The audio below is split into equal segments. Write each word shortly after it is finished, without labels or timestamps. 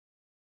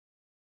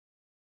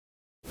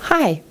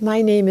Hi,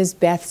 my name is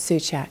Beth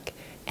Suchak,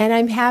 and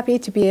I'm happy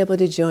to be able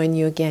to join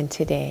you again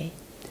today.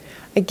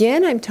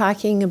 Again, I'm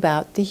talking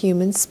about the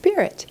human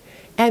spirit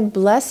and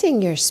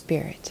blessing your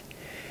spirit.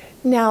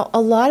 Now,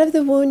 a lot of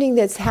the wounding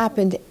that's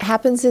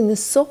happens in the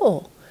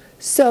soul,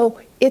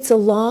 so it's a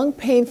long,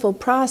 painful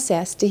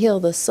process to heal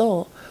the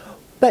soul.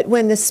 But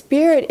when the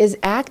spirit is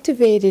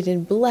activated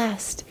and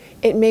blessed,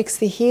 it makes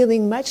the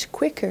healing much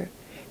quicker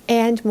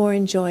and more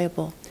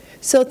enjoyable.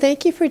 So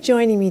thank you for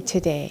joining me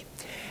today.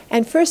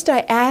 And first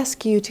I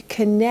ask you to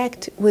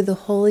connect with the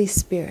Holy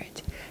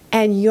Spirit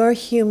and your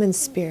human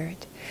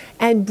spirit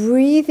and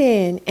breathe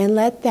in and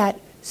let that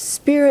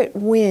spirit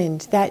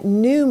wind, that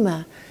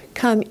pneuma,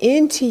 come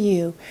into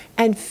you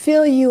and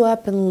fill you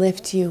up and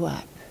lift you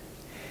up.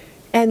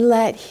 And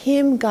let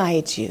Him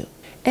guide you.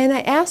 And I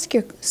ask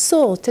your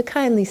soul to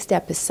kindly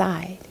step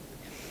aside.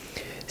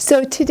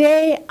 So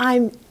today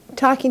I'm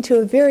talking to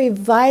a very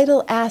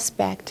vital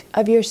aspect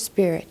of your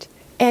spirit.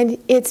 And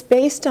it's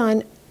based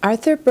on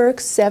Arthur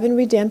Burke's 7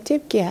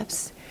 redemptive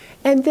gifts.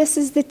 And this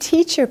is the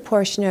teacher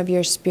portion of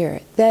your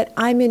spirit that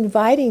I'm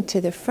inviting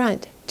to the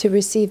front to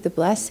receive the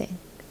blessing.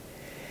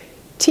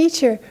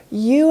 Teacher,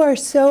 you are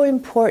so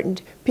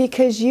important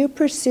because you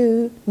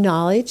pursue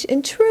knowledge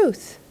and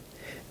truth.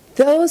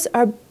 Those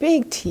are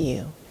big to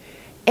you.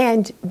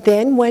 And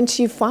then once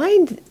you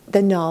find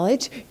the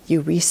knowledge, you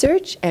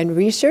research and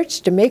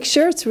research to make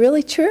sure it's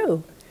really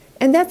true.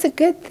 And that's a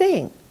good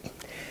thing.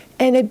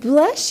 And I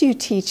bless you,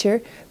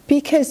 teacher,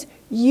 because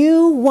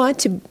you want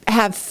to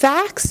have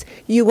facts,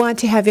 you want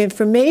to have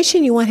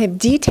information, you want to have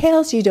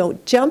details. You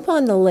don't jump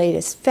on the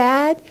latest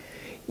fad.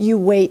 You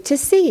wait to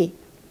see.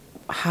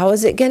 How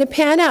is it going to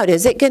pan out?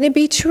 Is it going to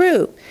be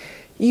true?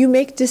 You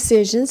make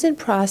decisions and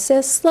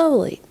process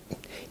slowly.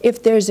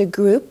 If there's a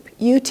group,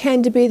 you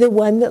tend to be the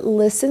one that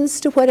listens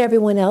to what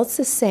everyone else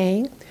is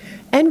saying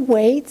and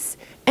waits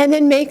and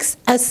then makes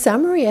a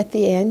summary at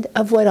the end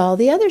of what all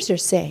the others are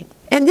saying.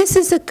 And this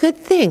is a good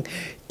thing.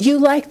 You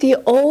like the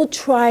old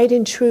tried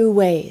and true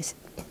ways.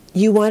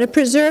 You want to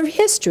preserve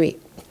history.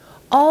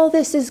 All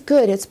this is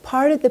good. It's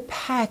part of the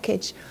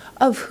package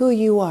of who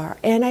you are.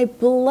 And I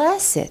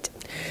bless it.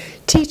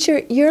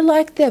 Teacher, you're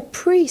like the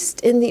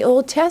priest in the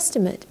Old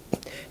Testament.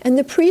 And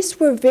the priests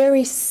were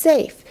very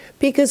safe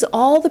because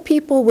all the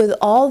people with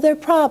all their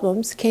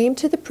problems came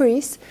to the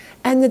priest,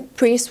 and the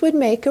priest would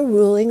make a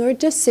ruling or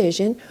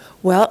decision.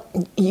 Well,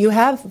 you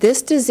have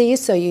this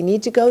disease, so you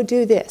need to go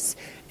do this.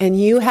 And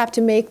you have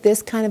to make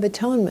this kind of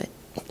atonement.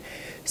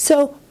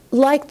 So,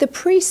 like the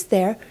priest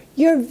there,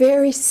 you're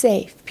very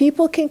safe.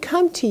 People can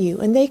come to you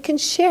and they can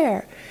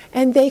share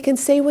and they can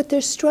say what they're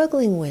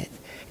struggling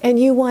with. And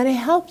you want to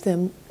help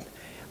them.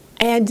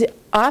 And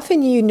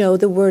often you know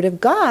the Word of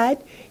God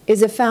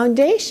is a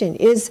foundation,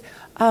 is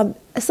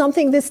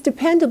something that's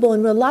dependable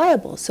and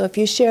reliable. So if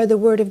you share the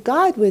Word of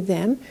God with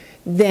them,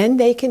 then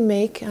they can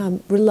make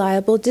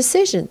reliable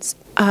decisions.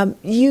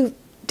 You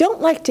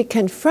don't like to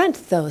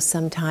confront those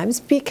sometimes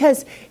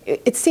because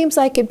it seems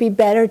like it'd be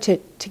better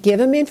to give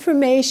them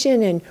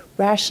information and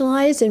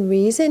rationalize and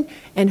reason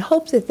and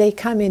hope that they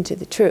come into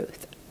the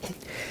truth.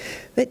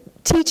 But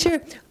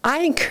teacher, I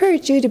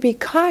encourage you to be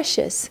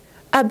cautious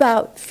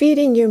about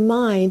feeding your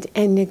mind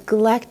and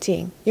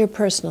neglecting your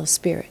personal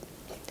spirit.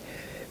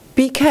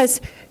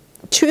 Because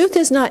truth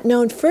is not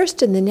known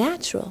first in the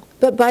natural,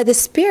 but by the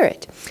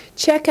Spirit.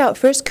 Check out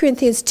 1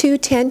 Corinthians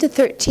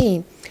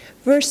 2:10-13.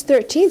 Verse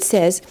 13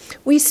 says,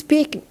 "We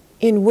speak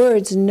in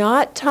words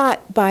not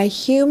taught by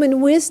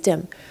human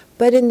wisdom,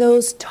 but in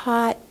those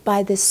taught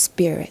by the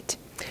Spirit,"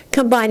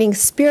 combining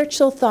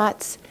spiritual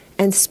thoughts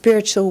and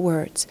spiritual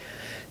words.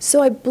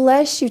 So I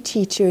bless you,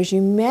 teacher, as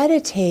you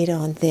meditate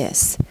on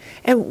this.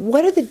 And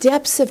what are the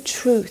depths of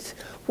truth?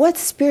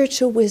 What's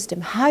spiritual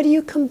wisdom? How do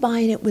you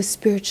combine it with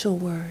spiritual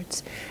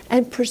words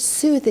and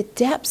pursue the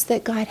depths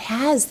that God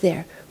has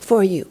there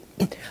for you?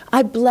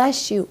 I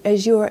bless you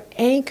as you are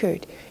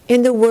anchored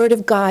in the Word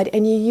of God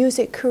and you use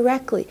it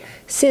correctly,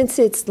 since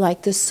it's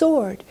like the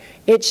sword.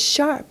 It's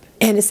sharp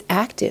and it's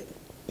active.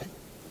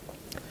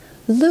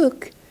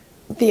 Luke,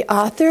 the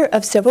author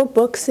of several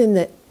books in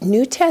the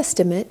New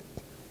Testament,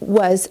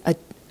 was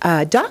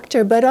a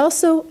doctor but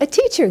also a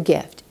teacher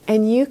gift.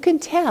 And you can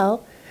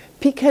tell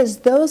because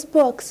those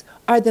books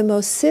are the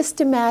most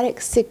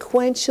systematic,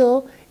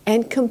 sequential,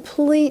 and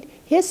complete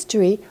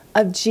history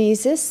of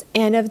Jesus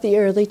and of the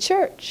early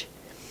church.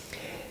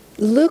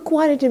 Luke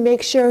wanted to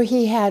make sure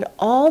he had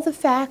all the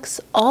facts,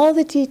 all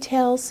the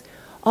details,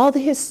 all the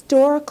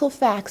historical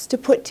facts to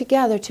put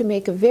together to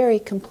make a very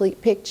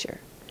complete picture.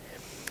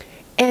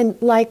 And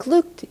like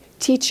Luke,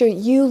 teacher,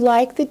 you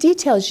like the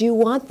details. You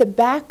want the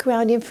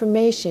background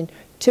information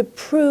to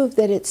prove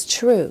that it's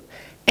true.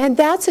 And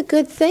that's a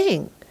good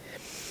thing.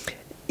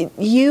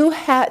 You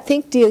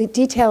think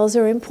details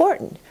are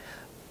important.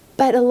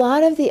 But a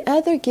lot of the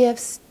other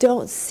gifts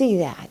don't see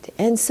that.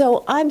 And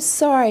so I'm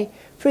sorry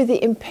for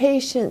the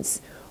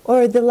impatience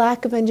or the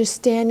lack of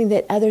understanding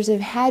that others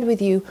have had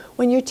with you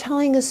when you're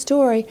telling a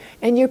story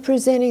and you're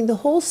presenting the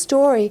whole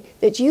story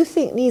that you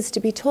think needs to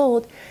be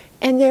told,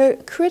 and they're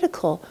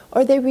critical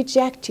or they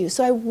reject you.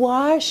 So I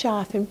wash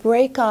off and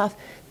break off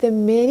the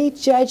many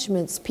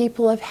judgments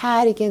people have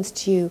had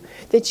against you,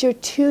 that you're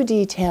too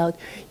detailed,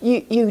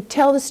 you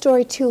tell the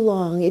story too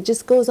long, it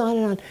just goes on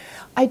and on.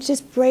 I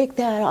just break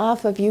that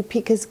off of you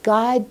because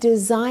God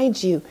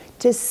designed you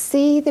to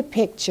see the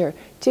picture,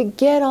 to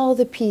get all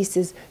the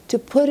pieces, to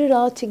put it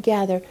all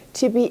together,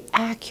 to be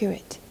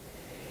accurate.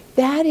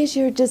 That is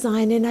your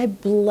design, and I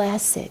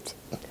bless it.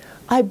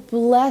 I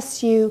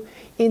bless you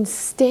in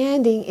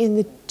standing in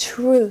the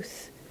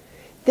truth,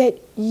 that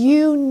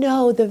you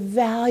know the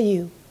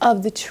value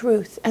of the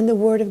truth and the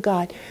Word of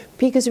God.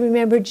 Because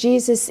remember,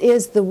 Jesus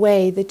is the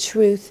way, the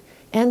truth,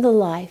 and the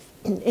life,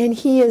 and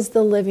He is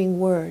the living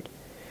Word.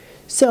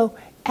 So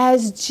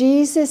as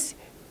Jesus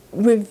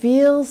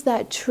reveals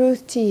that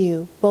truth to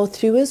you, both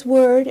through His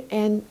Word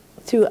and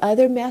through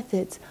other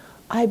methods,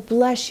 I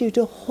bless you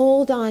to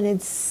hold on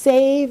and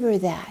savor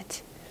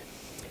that.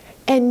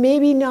 And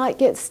maybe not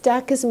get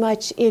stuck as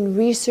much in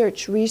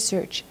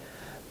research,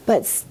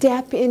 but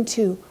step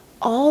into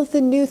all the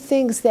new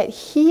things that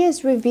He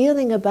is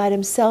revealing about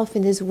Himself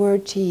in His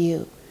Word to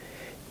you.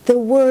 The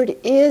Word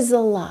is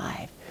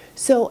alive.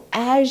 So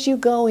as you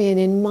go in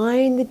and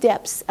mine the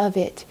depths of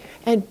it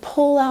and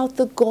pull out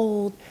the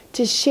gold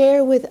to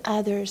share with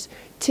others,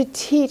 to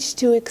teach,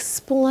 to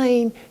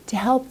explain, to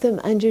help them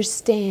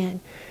understand,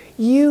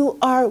 you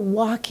are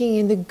walking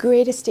in the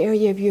greatest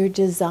area of your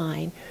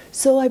design.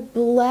 So I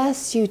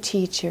bless you,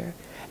 teacher,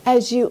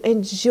 as you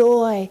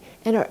enjoy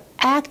and are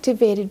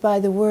activated by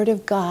the Word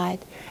of God,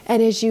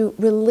 and as you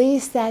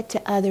release that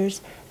to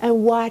others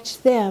and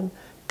watch them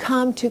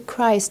come to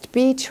Christ,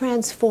 be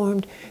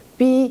transformed,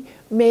 be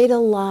made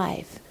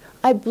alive.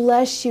 I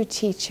bless you,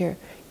 teacher,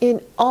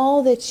 in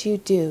all that you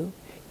do.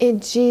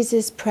 In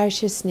Jesus'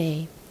 precious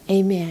name,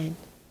 amen.